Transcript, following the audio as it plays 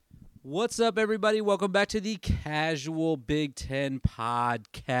What's up, everybody? Welcome back to the Casual Big Ten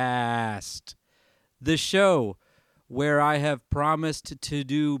Podcast, the show where I have promised to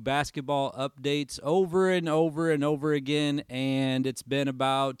do basketball updates over and over and over again, and it's been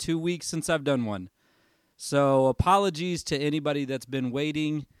about 2 weeks since I've done one. So apologies to anybody that's been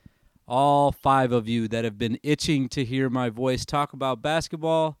waiting, all 5 of you that have been itching to hear my voice talk about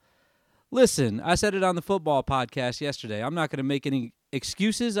basketball. Listen, I said it on the football podcast yesterday. I'm not going to make any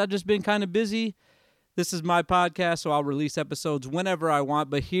excuses. I've just been kind of busy. This is my podcast, so I'll release episodes whenever I want.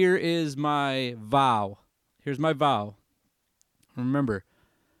 But here is my vow. Here's my vow. Remember,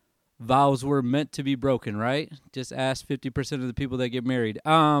 vows were meant to be broken, right? Just ask 50% of the people that get married.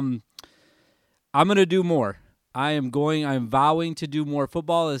 I'm going to do more. I'm vowing to do more.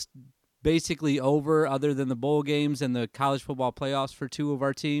 Football is basically over other than the bowl games and the college football playoffs for 2 of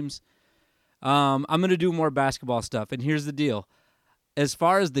our teams. I'm going to do more basketball stuff, and here's the deal. As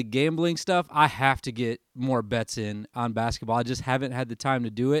far as the gambling stuff, I have to get more bets in on basketball. I just haven't had the time to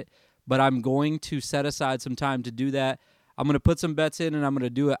do it, but I'm going to set aside some time to do that. I'm going to put some bets in, and I'm going to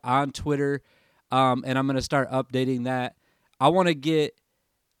do it on Twitter, and I'm going to start updating that. I'm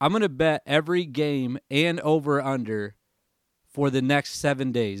going to bet every game and over-under for the next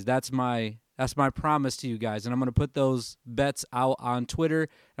 7 days. That's my promise to you guys, and I'm going to put those bets out on Twitter.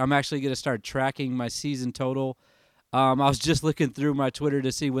 I'm actually going to start tracking my season total. I was just looking through my Twitter to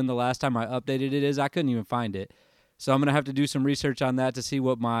see when the last time I updated it is. I couldn't even find it. So I'm going to have to do some research on that to see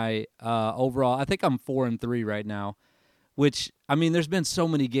what my overall – I think I'm 4-3 right now, which, I mean, there's been so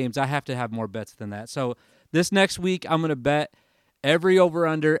many games. I have to have more bets than that. So this next week, I'm going to bet every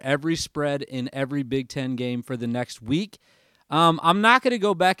over-under, every spread in every Big Ten game for the next week. I'm not going to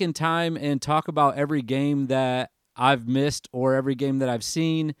go back in time and talk about every game that I've missed or every game that I've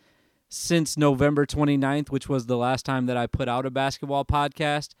seen since November 29th, which was the last time that I put out a basketball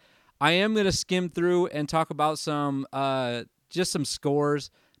podcast. I am going to skim through and talk about some just some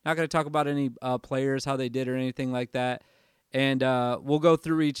scores. Not going to talk about any players, how they did or anything like that. And we'll go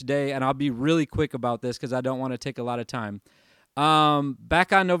through each day, and I'll be really quick about this because I don't want to take a lot of time.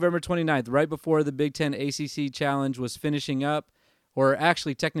 Back on November 29th, right before the Big Ten ACC Challenge was finishing up, or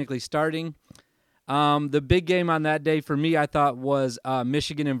actually technically starting, the big game on that day for me, I thought, was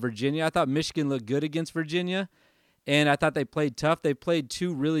Michigan and Virginia. I thought Michigan looked good against Virginia, and I thought they played tough. They played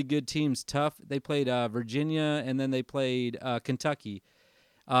 2 really good teams tough. They played Virginia, and then they played Kentucky.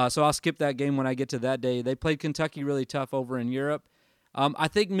 So I'll skip that game when I get to that day. They played Kentucky really tough over in Europe. I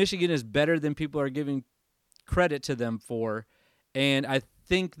think Michigan is better than people are giving credit to them for. And I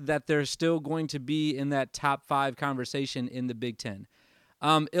think that they're still going to be in that top 5 conversation in the Big Ten.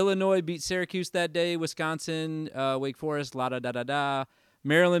 Illinois beat Syracuse that day. Wisconsin, Wake Forest, la-da-da-da-da.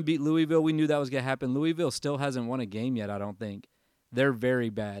 Maryland beat Louisville. We knew that was going to happen. Louisville still hasn't won a game yet, I don't think. They're very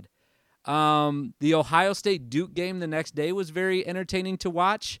bad. The Ohio State-Duke game the next day was very entertaining to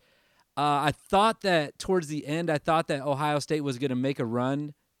watch. I thought that towards the end, Ohio State was going to make a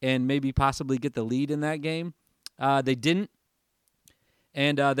run and maybe possibly get the lead in that game. They didn't.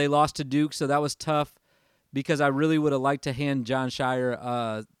 And they lost to Duke, so that was tough because I really would have liked to hand Jon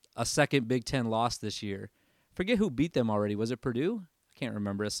Scheyer a second Big Ten loss this year. Forget who beat them already. Was it Purdue? I can't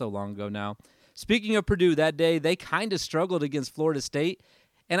remember. It's so long ago now. Speaking of Purdue, that day they kind of struggled against Florida State.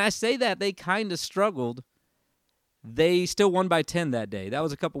 And I say that they kind of struggled. They still won by 10 that day. That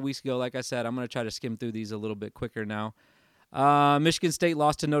was a couple weeks ago. Like I said, I'm going to try to skim through these a little bit quicker now. Michigan State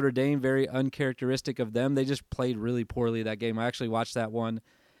lost to Notre Dame, very uncharacteristic of them. They just played really poorly that game. I actually watched that one.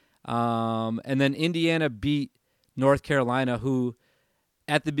 And then Indiana beat North Carolina, who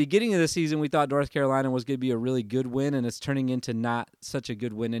at the beginning of the season we thought North Carolina was going to be a really good win, and it's turning into not such a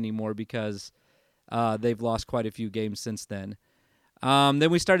good win anymore because they've lost quite a few games since then.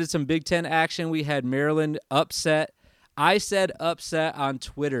 Then we started some Big Ten action. We had Maryland upset. I said upset on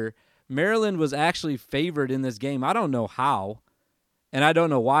Twitter. Maryland was actually favored in this game. I don't know how, and I don't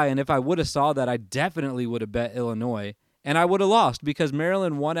know why. And if I would have saw that, I definitely would have bet Illinois, and I would have lost because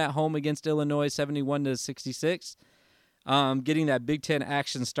Maryland won at home against Illinois 71-66, getting that Big Ten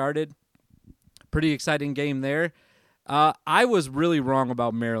action started. Pretty exciting game there. I was really wrong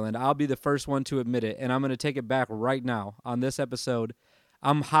about Maryland. I'll be the first one to admit it, and I'm going to take it back right now on this episode.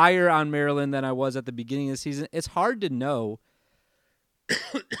 I'm higher on Maryland than I was at the beginning of the season. It's hard to know.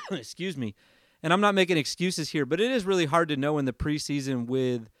 Excuse me. And I'm not making excuses here, but it is really hard to know in the preseason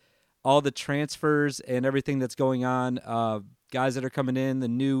with all the transfers and everything that's going on, guys that are coming in, the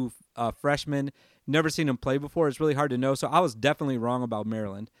new freshmen, never seen them play before. It's really hard to know. So I was definitely wrong about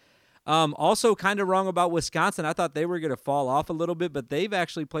Maryland. Also kind of wrong about Wisconsin. I thought they were going to fall off a little bit, but they've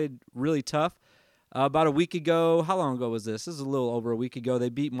actually played really tough. About a week ago, how long ago was this? This is a little over a week ago. They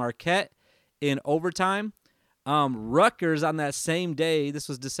beat Marquette in overtime. Rutgers on that same day, this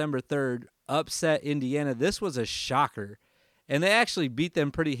was December 3rd, upset Indiana. This was a shocker. And they actually beat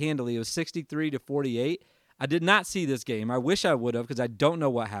them pretty handily. It was 63-48. I did not see this game. I wish I would have because I don't know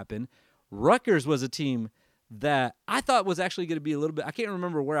what happened. Rutgers was a team that I thought was actually going to be a little bit – I can't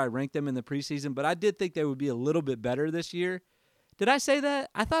remember where I ranked them in the preseason, but I did think they would be a little bit better this year. Did I say that?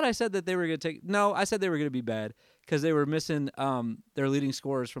 I thought I said that they were going to take – no, I said they were going to be bad because they were missing their leading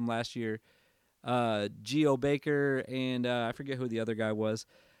scorers from last year, Geo Baker, and I forget who the other guy was.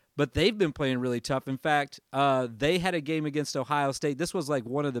 But they've been playing really tough. In fact, they had a game against Ohio State. This was like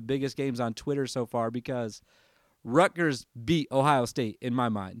one of the biggest games on Twitter so far because Rutgers beat Ohio State in my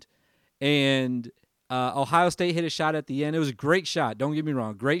mind. And Ohio State hit a shot at the end. It was a great shot. Don't get me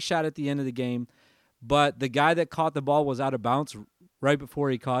wrong. Great shot at the end of the game. But the guy that caught the ball was out of bounds right before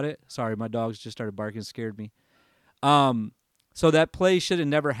he caught it. Sorry, my dogs just started barking. Scared me. So that play should have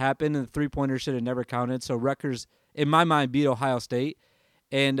never happened, and the three-pointer should have never counted. So Rutgers, in my mind, beat Ohio State.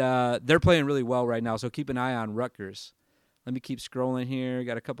 And they're playing really well right now, so keep an eye on Rutgers. Let me keep scrolling here.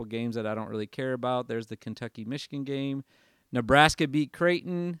 Got a couple games that I don't really care about. There's the Kentucky-Michigan game. Nebraska beat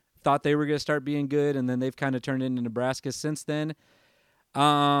Creighton. Thought they were going to start being good, and then they've kind of turned into Nebraska since then.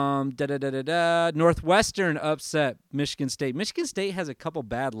 Northwestern upset Michigan State. Michigan State has a couple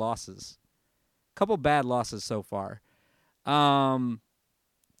bad losses. So far. From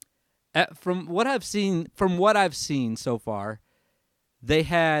what I've seen so far, they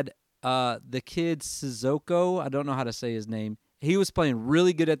had the kid Sissoko. I don't know how to say his name. He was playing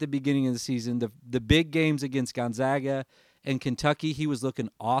really good at the beginning of the season. The big games against Gonzaga and Kentucky, he was looking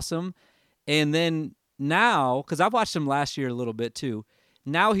awesome. And then now, because I've watched him last year a little bit too,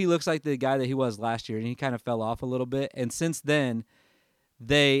 now he looks like the guy that he was last year, and he kind of fell off a little bit. And since then,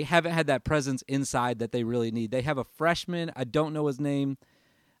 they haven't had that presence inside that they really need. They have a freshman, I don't know his name,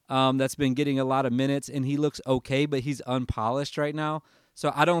 that's been getting a lot of minutes, and he looks okay, but he's unpolished right now.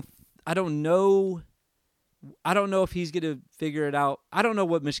 So I don't know. I don't know if he's going to figure it out. I don't know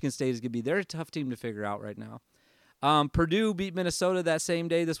what Michigan State is going to be. They're a tough team to figure out right now. Purdue beat Minnesota that same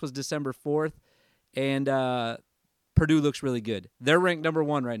day. This was December 4th, and Purdue looks really good. They're ranked number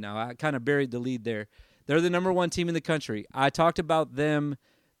 1 right now. I kind of buried the lead there. They're the number 1 team in the country. I talked about them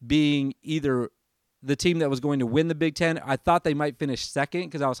being either the team that was going to win the Big Ten. I thought they might finish second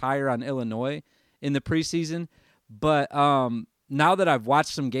because I was higher on Illinois in the preseason. But now that I've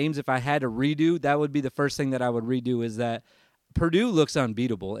watched some games, if I had to redo, that would be the first thing that I would redo is that Purdue looks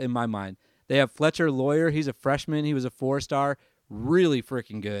unbeatable in my mind. They have Fletcher Lawyer. He's a freshman. He was a 4-star. Really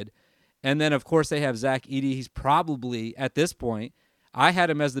freaking good. And then, of course, they have Zach Edey. He's probably, at this point, I had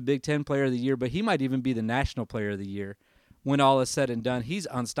him as the Big Ten Player of the Year, but he might even be the National Player of the Year when all is said and done. He's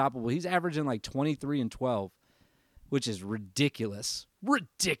unstoppable. He's averaging like 23 and 12, which is ridiculous.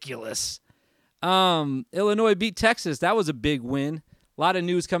 Illinois beat Texas. That was a big win. A lot of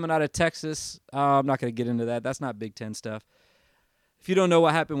news coming out of Texas. I'm not going to get into that. That's not Big Ten stuff. If you don't know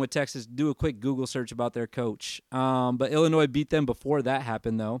what happened with Texas, do a quick Google search about their coach. But Illinois beat them before that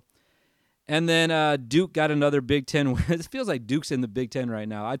happened, though. And then Duke got another Big Ten win. It feels like Duke's in the Big Ten right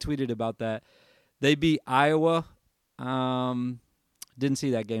now. I tweeted about that. They beat Iowa. Didn't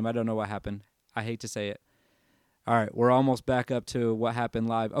see that game. I don't know what happened. I hate to say it. All right, we're almost back up to what happened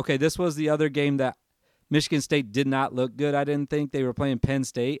live. Okay, this was the other game that Michigan State did not look good. I didn't think they were playing Penn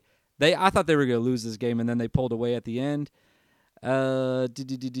State. I thought they were going to lose this game, and then they pulled away at the end.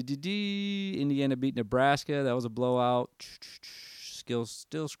 Indiana beat Nebraska. That was a blowout. Still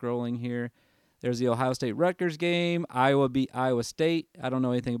scrolling here. There's the Ohio State-Rutgers game. Iowa beat Iowa State. I don't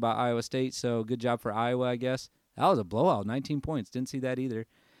know anything about Iowa State, so good job for Iowa, I guess. That was a blowout, 19 points. Didn't see that either.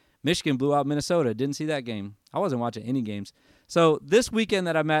 Michigan blew out Minnesota. Didn't see that game. I wasn't watching any games. So this weekend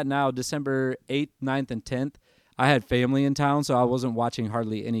that I'm at now, December 8th, 9th, and 10th, I had family in town, so I wasn't watching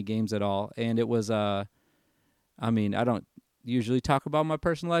hardly any games at all. And it was, I don't usually talk about my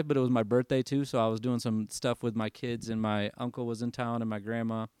personal life, but it was my birthday too, so I was doing some stuff with my kids, and my uncle was in town and my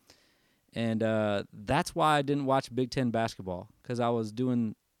grandma. And that's why I didn't watch Big Ten basketball, because I was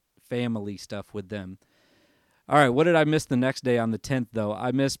doing family stuff with them. All right, what did I miss the next day on the 10th, though?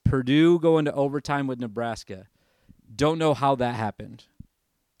 I missed Purdue going to overtime with Nebraska. Don't know how that happened.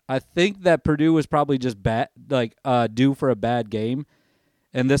 I think that Purdue was probably just due for a bad game,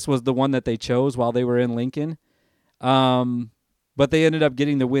 and this was the one that they chose while they were in Lincoln. But they ended up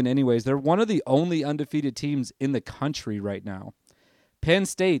getting the win anyways. They're one of the only undefeated teams in the country right now. Penn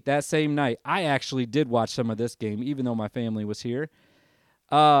State, that same night, I actually did watch some of this game, even though my family was here.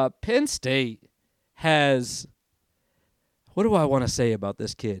 Penn State has... What do I want to say about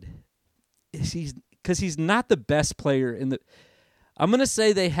this kid? because he's not the best player in the. I'm going to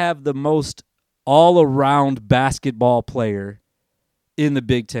say they have the most all-around basketball player in the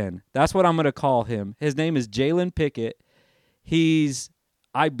Big Ten. That's what I'm going to call him. His name is Jalen Pickett. If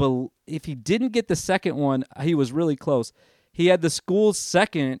he didn't get the second one, he was really close. He had the school's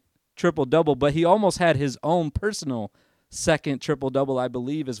second triple-double, but he almost had his own personal second triple-double, I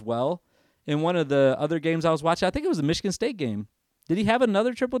believe, as well. In one of the other games I was watching, I think it was the Michigan State game. Did he have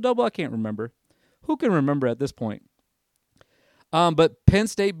another triple-double? I can't remember. Who can remember at this point? But Penn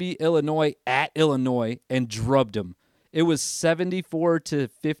State beat Illinois at Illinois and drubbed them. It was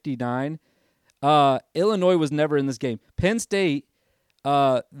 74-59. Illinois was never in this game. Penn State,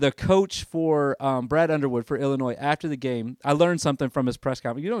 the coach for Brad Underwood for Illinois, after the game, I learned something from his press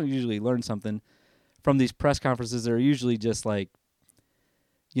conference. You don't usually learn something from these press conferences. They're usually just like,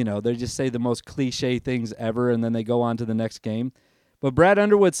 they just say the most cliche things ever, and then they go on to the next game. But Brad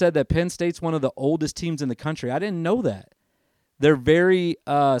Underwood said that Penn State's one of the oldest teams in the country. I didn't know that. They're very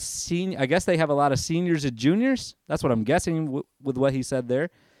senior. I guess they have a lot of seniors and juniors. That's what I'm guessing with what he said there.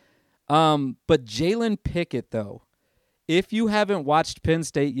 But Jalen Pickett, though, if you haven't watched Penn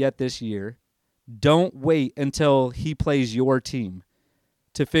State yet this year, don't wait until he plays your team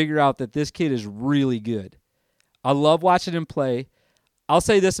to figure out that this kid is really good. I love watching him play. I'll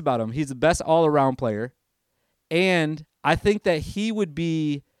say this about him. He's the best all-around player. And I think that he would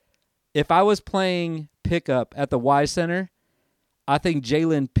be, if I was playing pickup at the Y Center, I think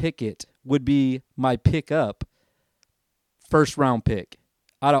Jalen Pickett would be my pickup first-round pick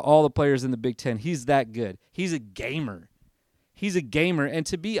out of all the players in the Big Ten. He's that good. He's a gamer. And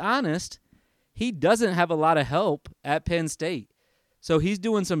to be honest, he doesn't have a lot of help at Penn State. So he's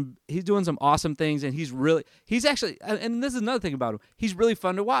doing some awesome things, and he's actually, and this is another thing about him, he's really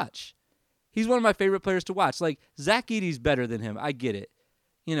fun to watch. He's one of my favorite players to watch. Like, Zach Edey's better than him. I get it.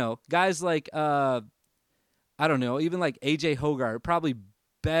 Guys like, I don't know, even like A.J. Hogarth, probably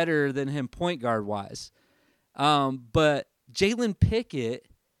better than him point guard-wise. But Jalen Pickett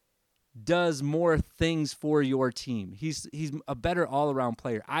does more things for your team. He's a better all-around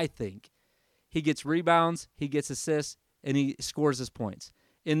player, I think. He gets rebounds, he gets assists, and he scores his points.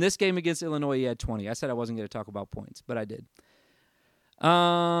 In this game against Illinois, he had 20. I said I wasn't going to talk about points, but I did.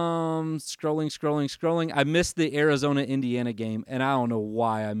 Scrolling. I missed the Arizona-Indiana game, and I don't know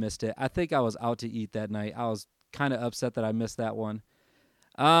why I missed it. I think I was out to eat that night. I was kind of upset that I missed that one.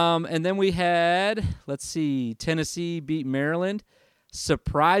 And then we had, Tennessee beat Maryland.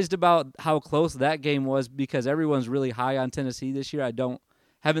 Surprised about how close that game was because everyone's really high on Tennessee this year.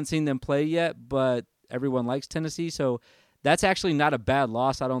 Haven't seen them play yet, but everyone likes Tennessee. So that's actually not a bad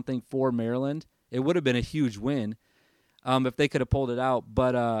loss, I don't think, for Maryland. It would have been a huge win if they could have pulled it out.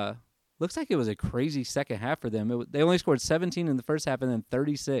 But looks like it was a crazy second half for them. They only scored 17 in the first half and then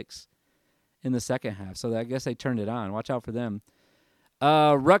 36 in the second half. So I guess they turned it on. Watch out for them.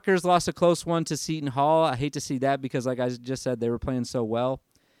 Rutgers lost a close one to Seton Hall. I hate to see that because, like I just said, they were playing so well.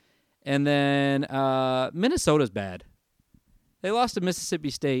 And then Minnesota's bad. They lost to Mississippi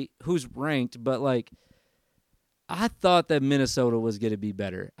State, who's ranked, but, I thought that Minnesota was going to be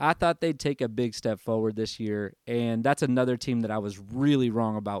better. I thought they'd take a big step forward this year, and that's another team that I was really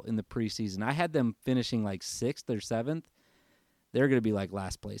wrong about in the preseason. I had them finishing 6th or 7th. They're going to be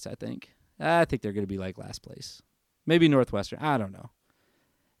last place, I think. I think they're going to be last place. Maybe Northwestern. I don't know.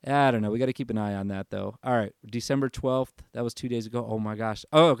 We got to keep an eye on that, though. All right, December 12th. That was 2 days ago. Oh, my gosh.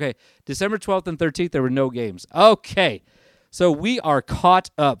 Oh, okay. December 12th and 13th, there were no games. Okay. So we are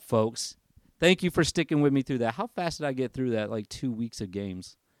caught up, folks. Thank you for sticking with me through that. How fast did I get through that, 2 weeks of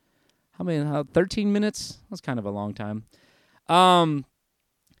games? 13 minutes? That's kind of a long time. Going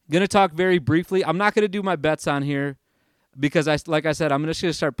to talk very briefly. I'm not going to do my bets on here because, like I said, I'm just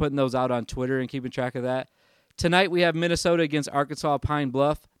going to start putting those out on Twitter and keeping track of that. Tonight we have Minnesota against Arkansas Pine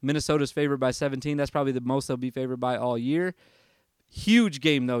Bluff. Minnesota's favored by 17. That's probably the most they'll be favored by all year. Huge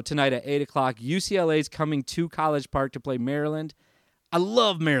game, though, tonight at 8 o'clock. UCLA's coming to College Park to play Maryland. I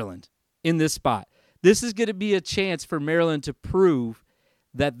love Maryland in this spot. This is going to be a chance for Maryland to prove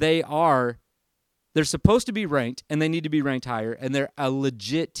that they're supposed to be ranked, and they need to be ranked higher, and they're a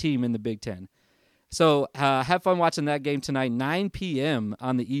legit team in the Big Ten. So have fun watching that game tonight, 9 p.m.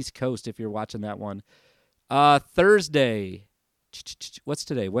 on the East Coast if you're watching that one. Thursday, what's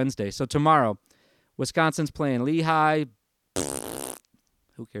today? Wednesday. So tomorrow, Wisconsin's playing Lehigh.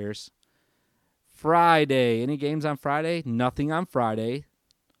 Who cares? Friday. Any games on Friday? Nothing on Friday.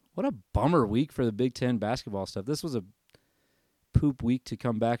 What a bummer week for the Big Ten basketball stuff. This was a poop week to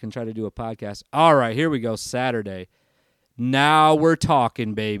come back and try to do a podcast. All right, here we go. Saturday. Now we're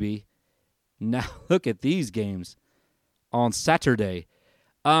talking, baby. Now look at these games on Saturday.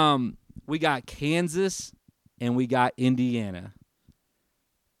 We got Kansas and we got Indiana.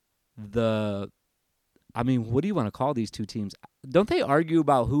 I mean, what do you want to call these two teams? Don't they argue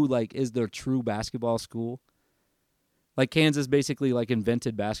about who like is their true basketball school? Like Kansas basically like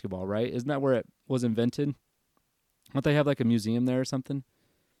invented basketball, right? Isn't that where it was invented? Don't they have like a museum there or something?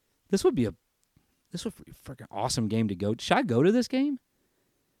 This would be a freaking awesome game to go. Should I go to this game?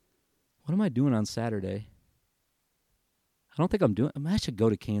 What am I doing on Saturday? I don't think I'm doing. I should go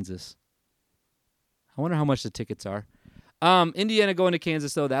to Kansas. I wonder how much the tickets are. Indiana going to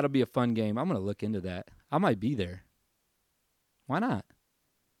Kansas though, that'll be a fun game. I'm gonna look into that. I might be there. Why not?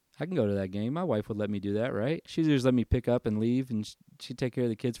 I can go to that game. My wife would let me do that, right? She'd just let me pick up and leave, and she'd take care of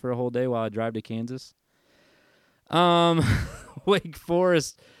the kids for a whole day while I drive to Kansas. Wake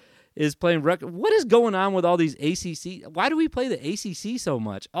Forest is playing. What is going on with all these ACC? Why do we play the ACC so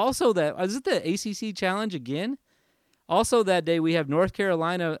much? Also, is it the ACC Challenge again? Also, that day we have North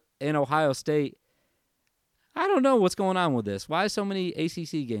Carolina and Ohio State. I don't know what's going on with this. Why so many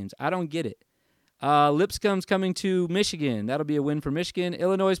ACC games? I don't get it. Lipscomb's coming to Michigan. That'll be a win for Michigan.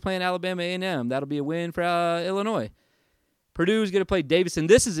 Illinois is playing Alabama A&M. That'll be a win for Illinois. Purdue's going to play Davidson.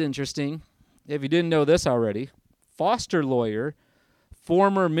 This is interesting. If you didn't know this already, Foster Loyer,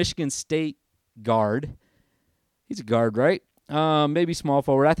 former Michigan State guard. He's a guard, right? Maybe small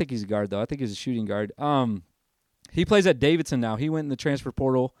forward. I think he's a guard, though. I think he's a shooting guard. He plays at Davidson now. He went in the transfer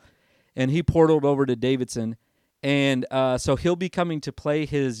portal, and he portaled over to Davidson. And so he'll be coming to play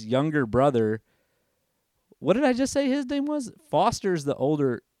his younger brother. What did I just say his name was? Foster's the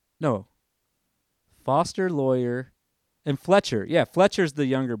older. No. Foster Loyer and Fletcher. Yeah, Fletcher's the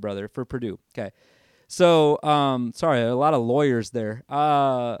younger brother for Purdue. Okay. So, sorry, a lot of lawyers there.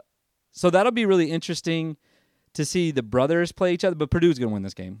 So that'll be really interesting to see the brothers play each other. But Purdue's going to win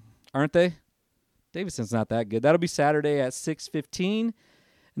this game, aren't they? Davidson's not that good. That'll be Saturday at 6:15.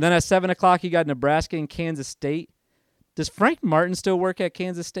 And then at 7 o'clock, you got Nebraska and Kansas State. Does Frank Martin still work at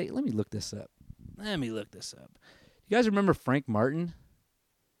Kansas State? Let me look this up. You guys remember Frank Martin?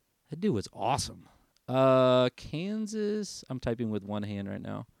 That dude was awesome. Kansas. I'm typing with one hand right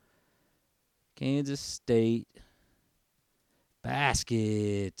now. Kansas State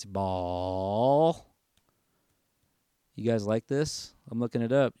basketball. You guys like this? I'm looking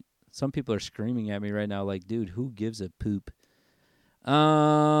it up. Some people are screaming at me right now like, dude, who gives a poop?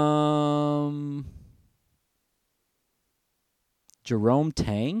 Jerome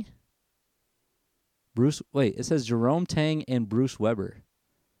Tang? It says Jerome Tang and Bruce Weber.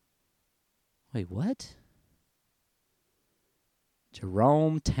 Wait, what?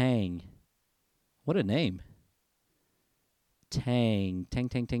 Jerome Tang. What a name. Tang. Let's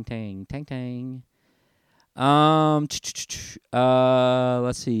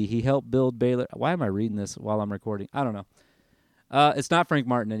see. He helped build Baylor. Why am I reading this while I'm recording? I don't know. It's not Frank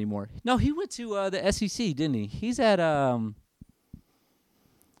Martin anymore. No, he went to the SEC, didn't he? He's at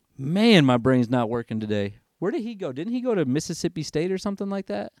Man, my brain's not working today. Where did he go? Didn't he go to Mississippi State or something like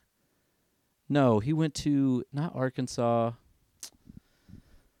that? No, he went to not Arkansas.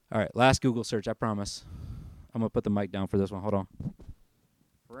 All right, last Google search, I promise. I'm going to put the mic down for this one. Hold on.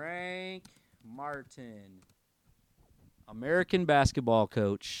 Frank Martin, American basketball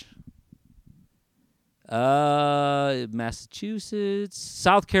coach. Massachusetts,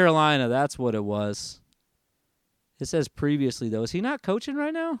 South Carolina, that's what it was. It says previously, though. Is he not coaching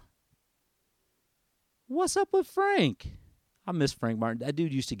right now? What's up with Frank? I miss Frank Martin. That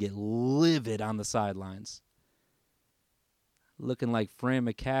dude used to get livid on the sidelines. Looking like Fran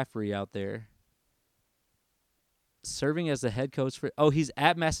McCaffrey out there. Serving as the head coach for... Oh, he's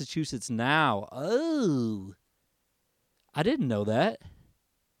at Massachusetts now. Oh. I didn't know that.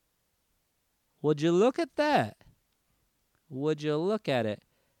 Would you look at that? Would you look at it?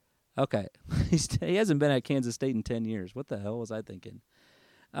 Okay. He hasn't been at Kansas State in 10 years. What the hell was I thinking?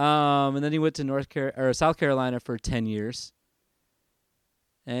 And then he went to South Carolina for 10 years.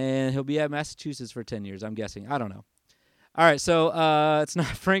 And he'll be at Massachusetts for 10 years, I'm guessing. I don't know. All right, so it's not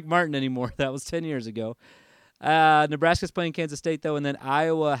Frank Martin anymore. That was 10 years ago. Nebraska's playing Kansas State, though, and then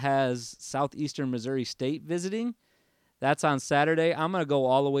Iowa has Southeastern Missouri State visiting. That's on Saturday. I'm going to go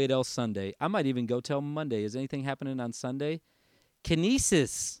all the way till Sunday. I might even go till Monday. Is anything happening on Sunday?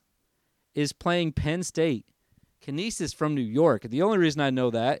 Canisius is playing Penn State. Canisius from New York. The only reason I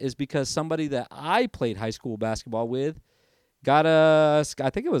know that is because somebody that I played high school basketball with got I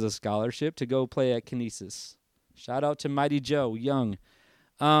think it was a scholarship to go play at Canisius. Shout out to Mighty Joe Young.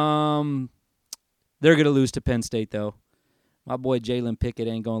 They're going to lose to Penn State, though. My boy Jalen Pickett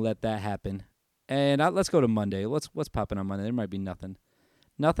ain't going to let that happen. And let's go to Monday. What's popping on Monday? There might be nothing.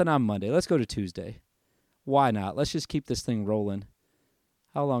 Nothing on Monday. Let's go to Tuesday. Why not? Let's just keep this thing rolling.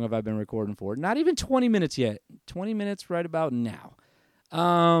 How long have I been recording for? Not even 20 minutes yet. 20 minutes right about now.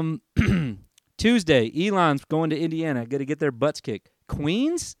 Tuesday, Elon's going to Indiana. Going to get their butts kicked.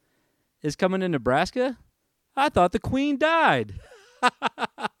 Queens is coming to Nebraska? I thought the Queen died.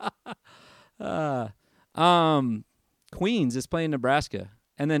 Queens is playing Nebraska.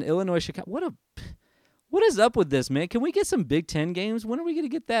 And then Illinois, Chicago. What is up with this, man? Can we get some Big Ten games? When are we going to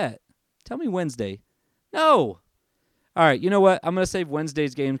get that? Tell me Wednesday. No. All right, you know what? I'm going to save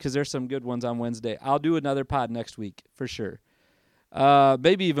Wednesday's game because there's some good ones on Wednesday. I'll do another pod next week for sure.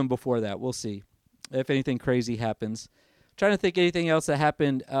 Maybe even before that. We'll see if anything crazy happens. Trying to think anything else that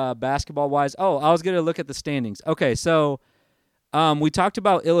happened basketball-wise. Oh, I was going to look at the standings. Okay, so we talked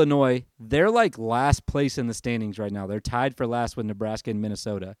about Illinois. They're like last place in the standings right now. They're tied for last with Nebraska and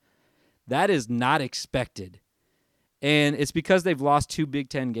Minnesota. That is not expected. And it's because they've lost 2 Big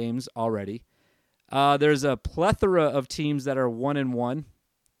Ten games already. There's a plethora of teams that are 1-1.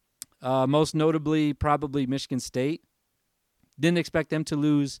 Most notably, probably Michigan State. Didn't expect them to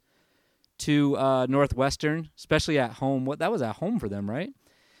lose to Northwestern, especially at home. That was at home for them, right?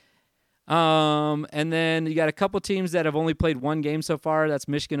 And then you got a couple teams that have only played 1 game so far. That's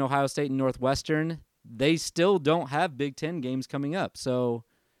Michigan, Ohio State, and Northwestern. They still don't have Big Ten games coming up. So,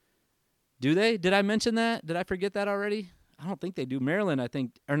 do they? Did I mention that? Did I forget that already? I don't think they do. Maryland, I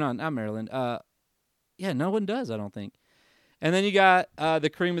think, or not Maryland. Yeah, no one does, I don't think. And then you got the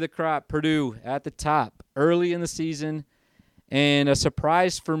cream of the crop, Purdue at the top early in the season. And a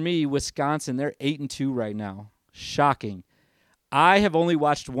surprise for me, Wisconsin, they're 8-2 right now. Shocking. I have only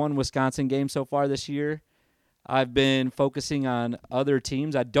watched 1 Wisconsin game so far this year. I've been focusing on other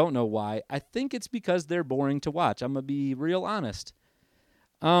teams. I don't know why. I think it's because they're boring to watch. I'm going to be real honest.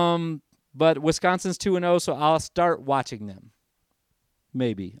 But Wisconsin's 2-0, so I'll start watching them.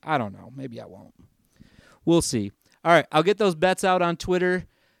 Maybe. I don't know. Maybe I won't. We'll see. All right, I'll get those bets out on Twitter.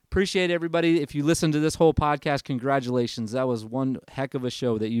 Appreciate everybody. If you listened to this whole podcast, congratulations. That was one heck of a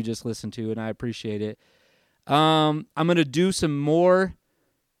show that you just listened to, and I appreciate it. I'm going to do some more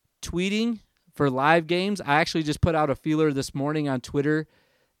tweeting for live games. I actually just put out a feeler this morning on Twitter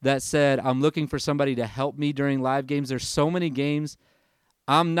that said I'm looking for somebody to help me during live games. There's so many games.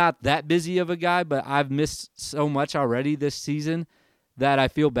 I'm not that busy of a guy, but I've missed so much already this season that I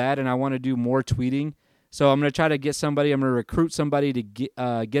feel bad, and I want to do more tweeting. So I'm going to try to get somebody. I'm going to recruit somebody to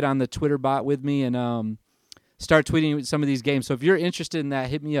get on the Twitter bot with me and start tweeting some of these games. So if you're interested in that,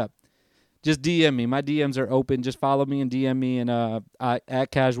 hit me up. Just DM me. My DMs are open. Just follow me and DM me and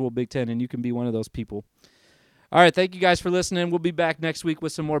at Casual Big Ten, and you can be one of those people. All right, thank you guys for listening. We'll be back next week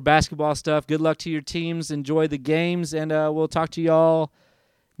with some more basketball stuff. Good luck to your teams. Enjoy the games, and we'll talk to y'all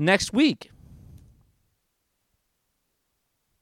next week.